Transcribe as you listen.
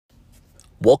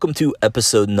Welcome to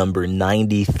episode number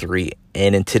 93.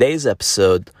 And in today's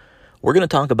episode, we're going to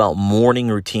talk about morning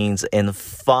routines and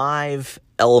 5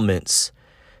 elements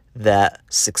that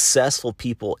successful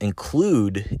people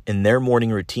include in their morning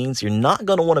routines. You're not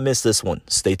going to want to miss this one.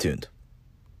 Stay tuned.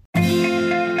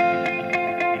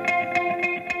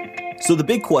 So the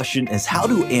big question is, how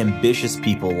do ambitious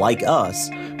people like us,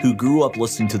 who grew up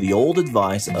listening to the old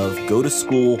advice of go to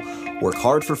school, work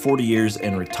hard for 40 years,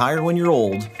 and retire when you're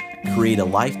old, create a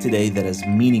life today that is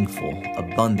meaningful,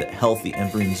 abundant, healthy,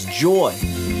 and brings joy,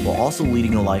 while also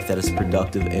leading a life that is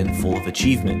productive and full of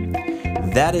achievement?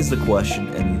 That is the question,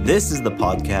 and this is the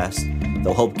podcast that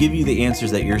will help give you the answers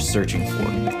that you're searching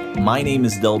for. My name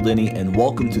is Del Denny, and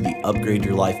welcome to the Upgrade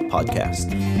Your Life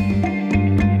podcast.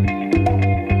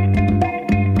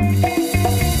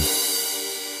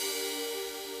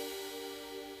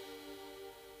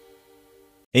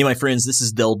 Hey, my friends, this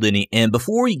is Del Denny, and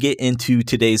before we get into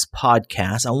today's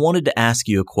podcast, I wanted to ask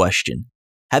you a question.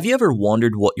 Have you ever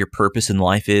wondered what your purpose in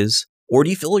life is? Or do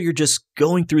you feel you're just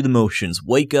going through the motions?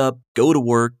 Wake up, go to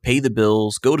work, pay the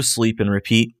bills, go to sleep, and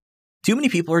repeat? Too many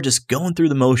people are just going through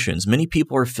the motions. Many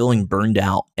people are feeling burned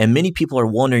out, and many people are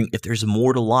wondering if there's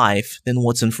more to life than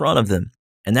what's in front of them.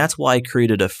 And that's why I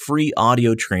created a free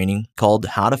audio training called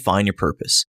How to Find Your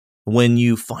Purpose. When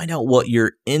you find out what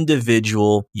your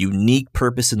individual, unique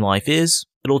purpose in life is,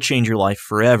 it'll change your life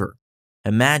forever.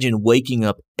 Imagine waking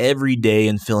up every day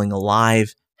and feeling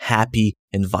alive, happy,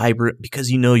 and vibrant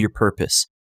because you know your purpose.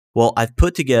 Well, I've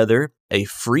put together a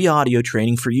free audio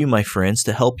training for you, my friends,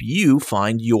 to help you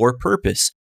find your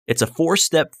purpose. It's a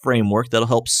 4-step framework that'll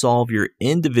help solve your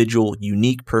individual,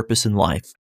 unique purpose in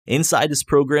life. Inside this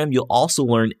program, you'll also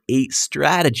learn 8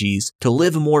 strategies to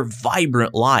live a more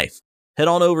vibrant life. Head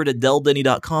on over to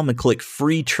deldenny.com and click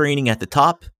free training at the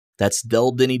top. That's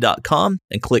deldenny.com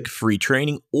and click free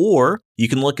training, or you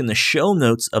can look in the show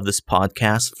notes of this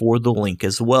podcast for the link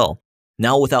as well.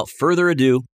 Now, without further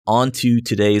ado, on to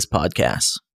today's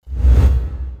podcast.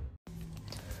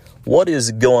 What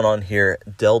is going on here,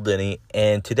 Del Denny?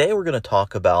 And today we're going to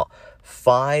talk about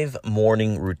 5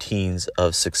 morning routines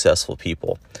of successful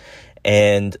people.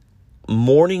 And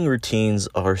morning routines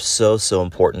are so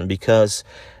important because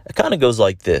it kind of goes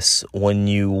like this. When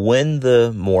you win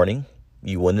the morning,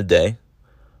 you win the day.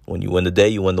 When you win the day,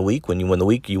 you win the week. When you win the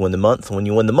week, you win the month. When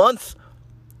you win the month,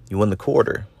 you win the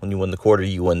quarter. When you win the quarter,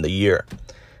 you win the year.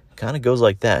 It kind of goes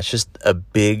like that. It's just a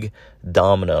big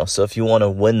domino. So if you want to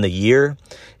win the year,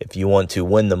 if you want to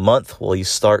win the month, well, you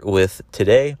start with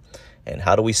today. And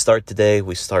how do we start today?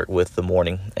 We start with the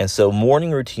morning. And so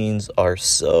morning routines are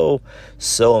so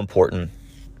important.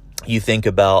 You think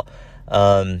about,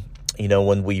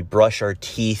 when we brush our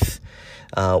teeth,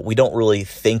 we don't really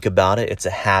think about it. It's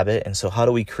a habit. And so how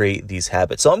do we create these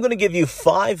habits? So I'm going to give you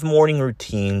 5 morning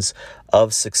routines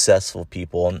of successful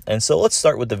people. And so let's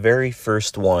start with the very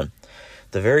first one.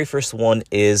 The very first one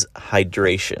is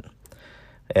hydration.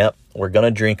 Yep, we're going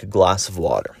to drink a glass of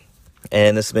water.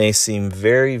 And this may seem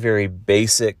very, very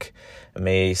basic. It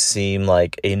may seem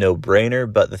like a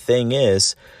no-brainer, but the thing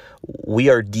is, we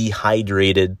are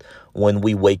dehydrated when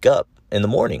we wake up in the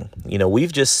morning.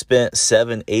 We've just spent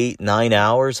 7, 8, 9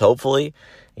 hours, hopefully,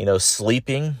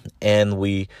 sleeping,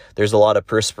 and there's a lot of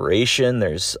perspiration.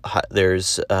 There's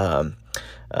hydration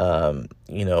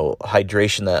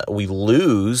that we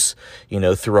lose,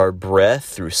 through our breath,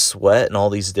 through sweat, and all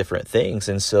these different things.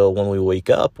 And so when we wake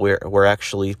up, we're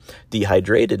actually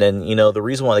dehydrated. And, the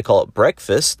reason why they call it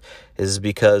breakfast is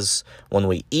because when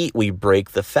we eat, we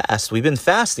break the fast. We've been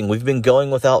fasting. We've been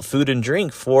going without food and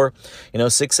drink for,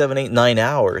 6, 7, 8, 9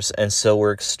 hours. And so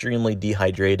we're extremely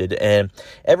dehydrated. And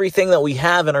everything that we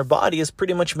have in our body is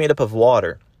pretty much made up of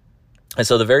water. And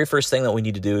so the very first thing that we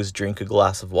need to do is drink a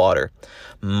glass of water.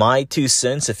 My 2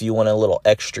 cents, if you want a little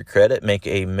extra credit, make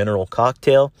a mineral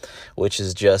cocktail, which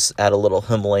is just add a little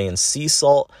Himalayan sea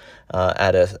salt,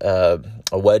 add a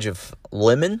wedge of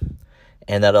lemon,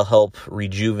 and that'll help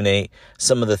rejuvenate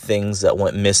some of the things that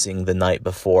went missing the night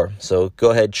before. So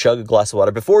go ahead, chug a glass of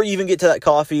water. Before you even get to that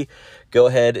coffee, go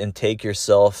ahead and take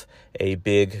yourself a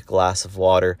big glass of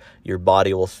water. Your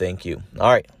body will thank you.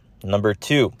 All right, number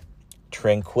 2.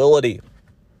 Tranquility.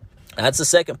 That's the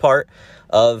second part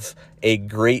of a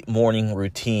great morning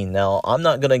routine. Now, I'm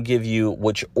not going to give you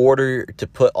which order to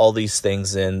put all these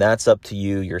things in. That's up to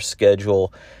you, your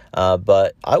schedule.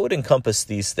 But I would encompass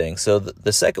these things. So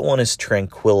the second one is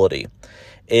tranquility.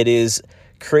 It is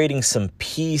creating some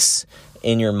peace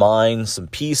in your mind, some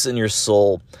peace in your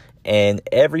soul. And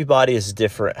everybody is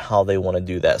different how they want to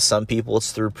do that. Some people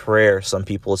it's through prayer. Some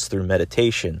people it's through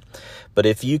meditation. But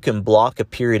if you can block a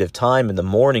period of time in the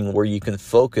morning where you can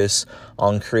focus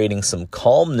on creating some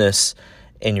calmness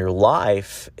in your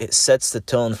life, it sets the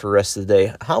tone for the rest of the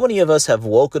day. How many of us have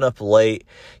woken up late?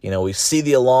 We see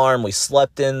the alarm, we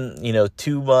slept in,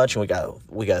 too much, and we got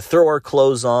to throw our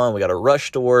clothes on, we got to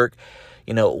rush to work.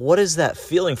 What is that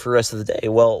feeling for the rest of the day?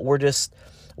 Well,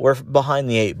 we're behind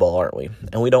the 8 ball, aren't we?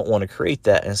 And we don't want to create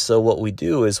that. And so what we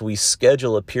do is we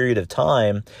schedule a period of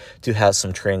time to have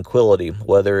some tranquility,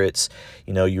 whether it's,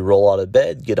 you roll out of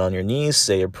bed, get on your knees,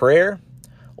 say a prayer,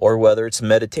 or whether it's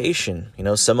meditation.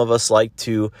 Some of us like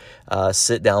to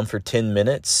sit down for 10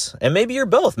 minutes, and maybe you're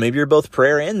both. Maybe you're both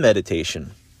prayer and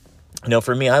meditation.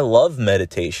 For me, I love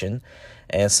meditation,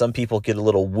 and some people get a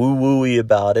little woo-wooey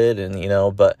about it, and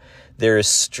but there is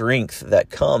strength that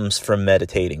comes from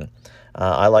meditating.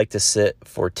 I like to sit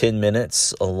for 10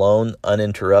 minutes alone,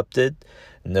 uninterrupted,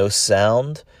 no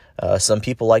sound. Some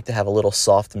people like to have a little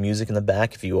soft music in the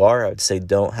back. If you are, I would say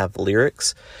don't have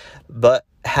lyrics, but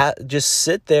just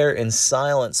sit there in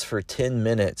silence for 10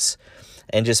 minutes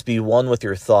and just be one with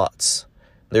your thoughts.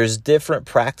 There's different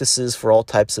practices for all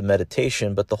types of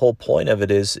meditation, but the whole point of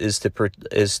it is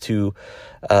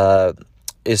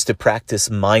to practice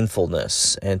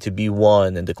mindfulness and to be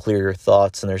one and to clear your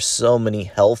thoughts. And there's so many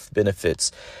health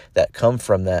benefits that come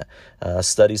from that.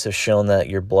 Studies have shown that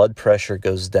your blood pressure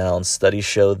goes down. Studies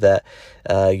show that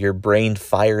your brain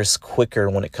fires quicker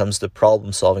when it comes to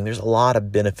problem solving. There's a lot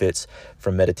of benefits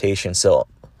from meditation. So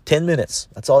 10 minutes,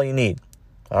 that's all you need.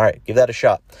 All right, give that a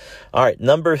shot. All right,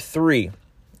 number 3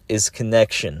 is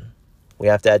connection. We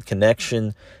have to add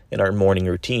connection in our morning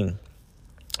routine.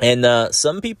 And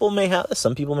some people may have this,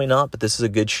 some people may not, but this is a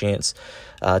good chance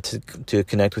to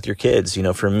connect with your kids.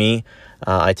 For me,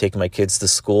 I take my kids to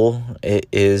school. It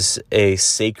is a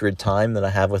sacred time that I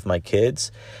have with my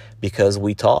kids because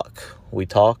we talk, we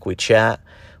chat,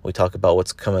 we talk about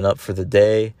what's coming up for the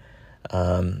day.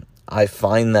 I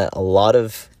find that a lot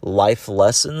of life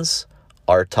lessons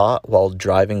are taught while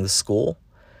driving to school.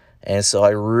 And so I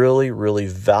really, really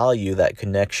value that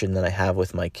connection that I have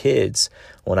with my kids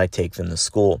when I take them to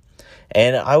school.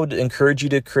 And I would encourage you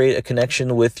to create a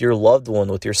connection with your loved one,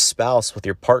 with your spouse, with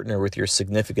your partner, with your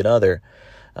significant other.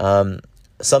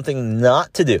 Something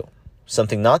not to do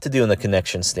in the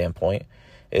connection standpoint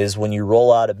is when you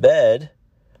roll out of bed,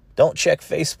 don't check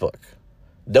Facebook.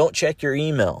 Don't check your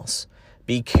emails.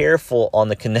 Be careful on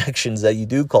the connections that you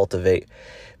do cultivate.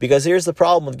 Because here's the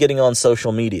problem with getting on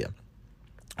social media.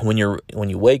 When you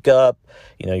wake up,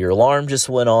 your alarm just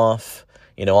went off,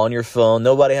 on your phone.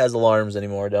 Nobody has alarms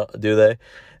anymore, do they?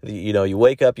 You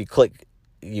wake up, you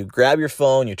grab your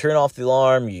phone, you turn off the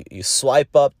alarm, you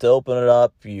swipe up to open it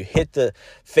up, you hit the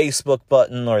Facebook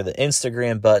button or the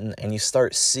Instagram button, and you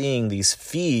start seeing these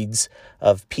feeds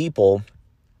of people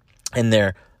in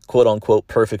their quote-unquote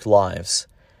perfect lives.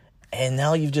 And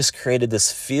now you've just created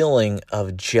this feeling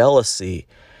of jealousy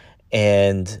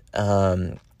and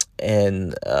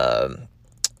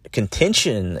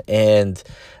contention and,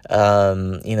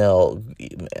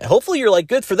 hopefully you're like,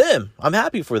 good for them. I'm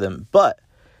happy for them. But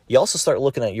you also start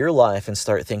looking at your life and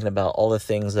start thinking about all the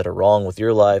things that are wrong with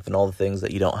your life and all the things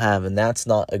that you don't have. And that's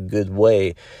not a good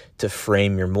way to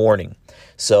frame your morning.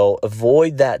 So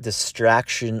avoid that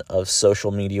distraction of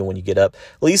social media when you get up.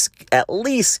 At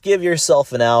least give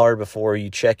yourself an hour before you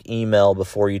check email,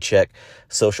 before you check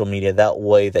social media. That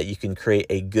way that you can create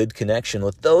a good connection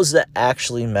with those that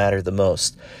actually matter the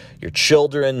most. Your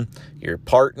children, your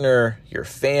partner, your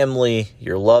family,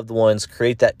 your loved ones.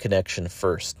 Create that connection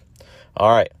first. All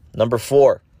right, number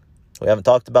 4. We haven't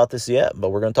talked about this yet,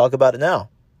 but we're going to talk about it now.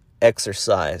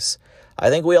 Exercise. I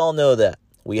think we all know that.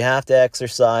 We have to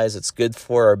exercise. It's good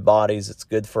for our bodies. It's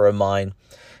good for our mind.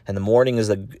 And the morning is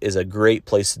a great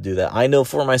place to do that. I know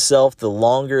for myself, the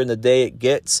longer in the day it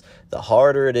gets, the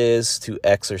harder it is to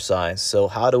exercise. So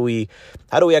how do we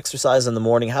exercise in the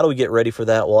morning? How do we get ready for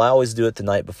that? Well, I always do it the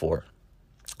night before.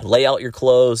 Lay out your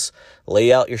clothes,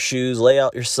 lay out your shoes, lay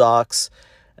out your socks.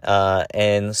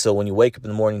 And so when you wake up in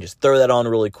the morning, just throw that on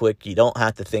really quick. You don't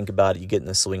have to think about it. You get in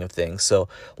the swing of things. So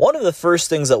one of the first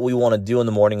things that we want to do in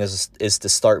the morning is to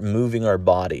start moving our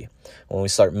body. When we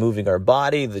start moving our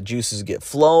body, the juices get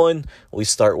flowing. We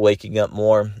start waking up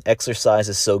more. Exercise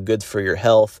is so good for your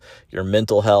health, your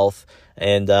mental health,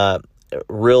 and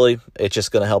really, it's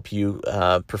just going to help you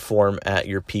perform at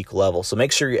your peak level. So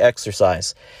make sure you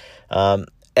exercise.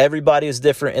 Everybody is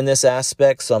different in this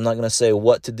aspect, so I'm not going to say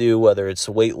what to do, whether it's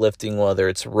weightlifting, whether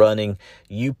it's running.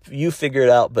 You figure it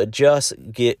out, but just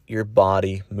get your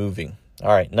body moving.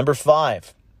 All right, number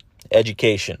 5,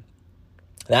 education.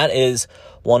 That is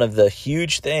one of the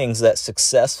huge things that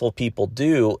successful people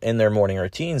do in their morning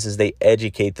routines is they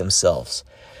educate themselves.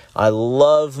 I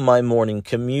love my morning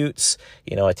commutes.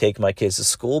 I take my kids to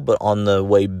school, but on the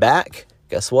way back,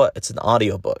 Guess what? It's an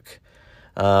audiobook.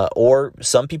 Or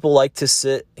some people like to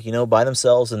sit, by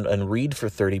themselves and read for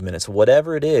 30 minutes.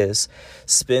 Whatever it is,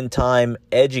 spend time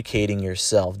educating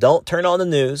yourself. Don't turn on the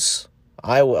news.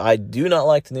 I do not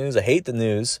like the news. I hate the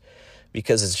news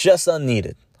because it's just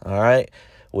unneeded. All right.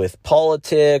 With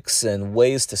politics and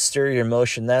ways to stir your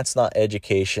emotion, that's not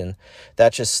education.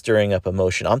 That's just stirring up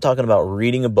emotion. I'm talking about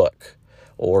reading a book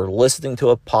or listening to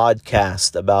a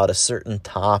podcast about a certain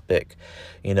topic.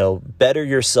 Better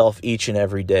yourself each and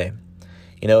every day.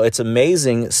 It's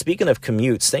amazing. Speaking of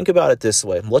commutes, think about it this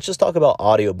way. Let's just talk about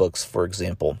audiobooks, for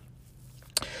example.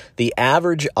 The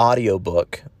average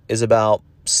audiobook is about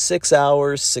 6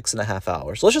 hours, 6.5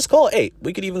 hours. Let's just call it 8.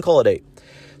 We could even call it 8.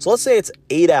 So let's say it's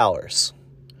 8 hours.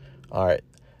 All right.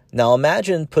 Now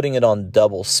imagine putting it on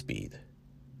double speed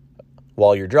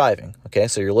while you're driving. Okay.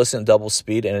 So you're listening to double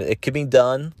speed, and it can be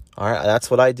done. All right.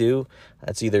 That's what I do.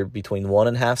 That's either between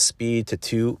 1.5 speed to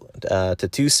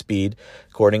 2 speed,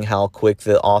 according how quick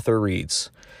the author reads.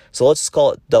 So let's just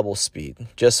call it double speed,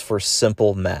 just for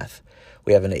simple math.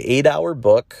 We have an 8-hour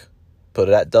book, put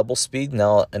it at double speed.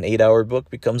 Now an 8-hour book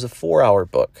becomes a 4-hour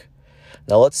book.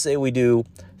 Now let's say we do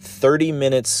 30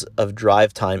 minutes of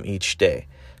drive time each day.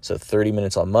 So 30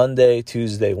 minutes on Monday,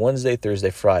 Tuesday, Wednesday,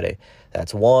 Thursday, Friday.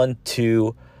 That's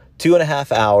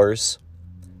 2.5 hours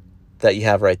that you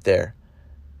have right there.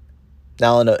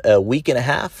 Now in a week and a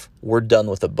half, we're done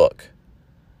with a book.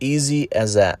 Easy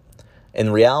as that.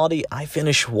 In reality, I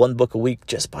finish one book a week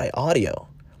just by audio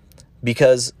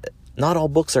because not all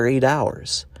books are 8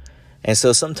 hours. And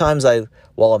so sometimes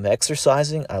while I'm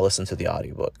exercising, I listen to the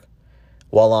audiobook.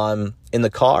 While I'm in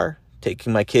the car,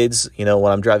 taking my kids,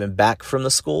 when I'm driving back from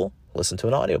the school, listen to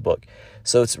an audiobook.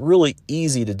 So it's really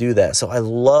easy to do that. So I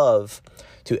love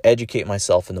to educate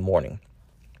myself in the morning.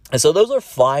 And so those are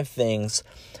 5 things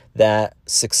that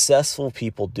successful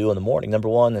people do in the morning. Number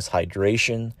 1 is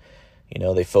hydration.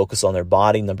 They focus on their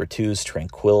body. Number 2 is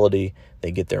tranquility.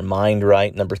 They get their mind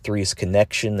right. Number 3 is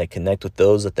connection. They connect with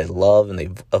those that they love and they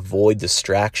avoid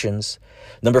distractions.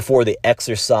 Number 4, they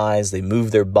exercise. They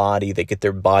move their body. They get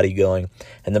their body going.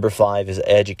 And number 5 is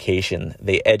education.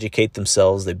 They educate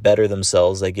themselves. They better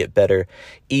themselves. They get better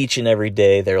each and every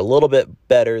day. They're a little bit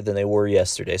better than they were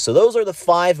yesterday. So those are the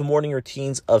 5 morning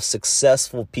routines of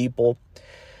successful people.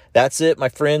 That's it, my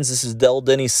friends. This is Del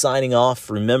Denny signing off.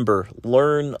 Remember,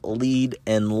 learn, lead,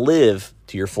 and live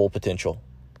to your full potential.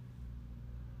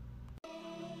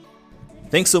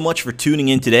 Thanks so much for tuning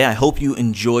in today. I hope you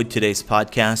enjoyed today's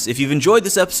podcast. If you've enjoyed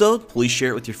this episode, please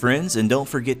share it with your friends. And don't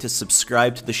forget to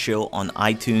subscribe to the show on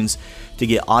iTunes to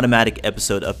get automatic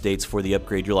episode updates for the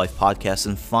Upgrade Your Life podcast.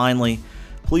 And finally,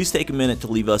 please take a minute to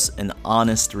leave us an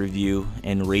honest review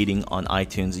and rating on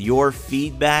iTunes. Your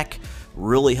feedback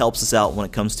really helps us out when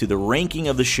it comes to the ranking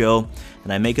of the show,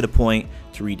 and I make it a point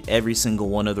to read every single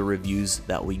one of the reviews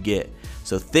that we get.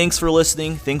 So thanks for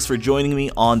listening. Thanks for joining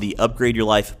me on the Upgrade Your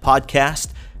Life podcast.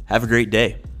 Have a great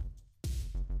day.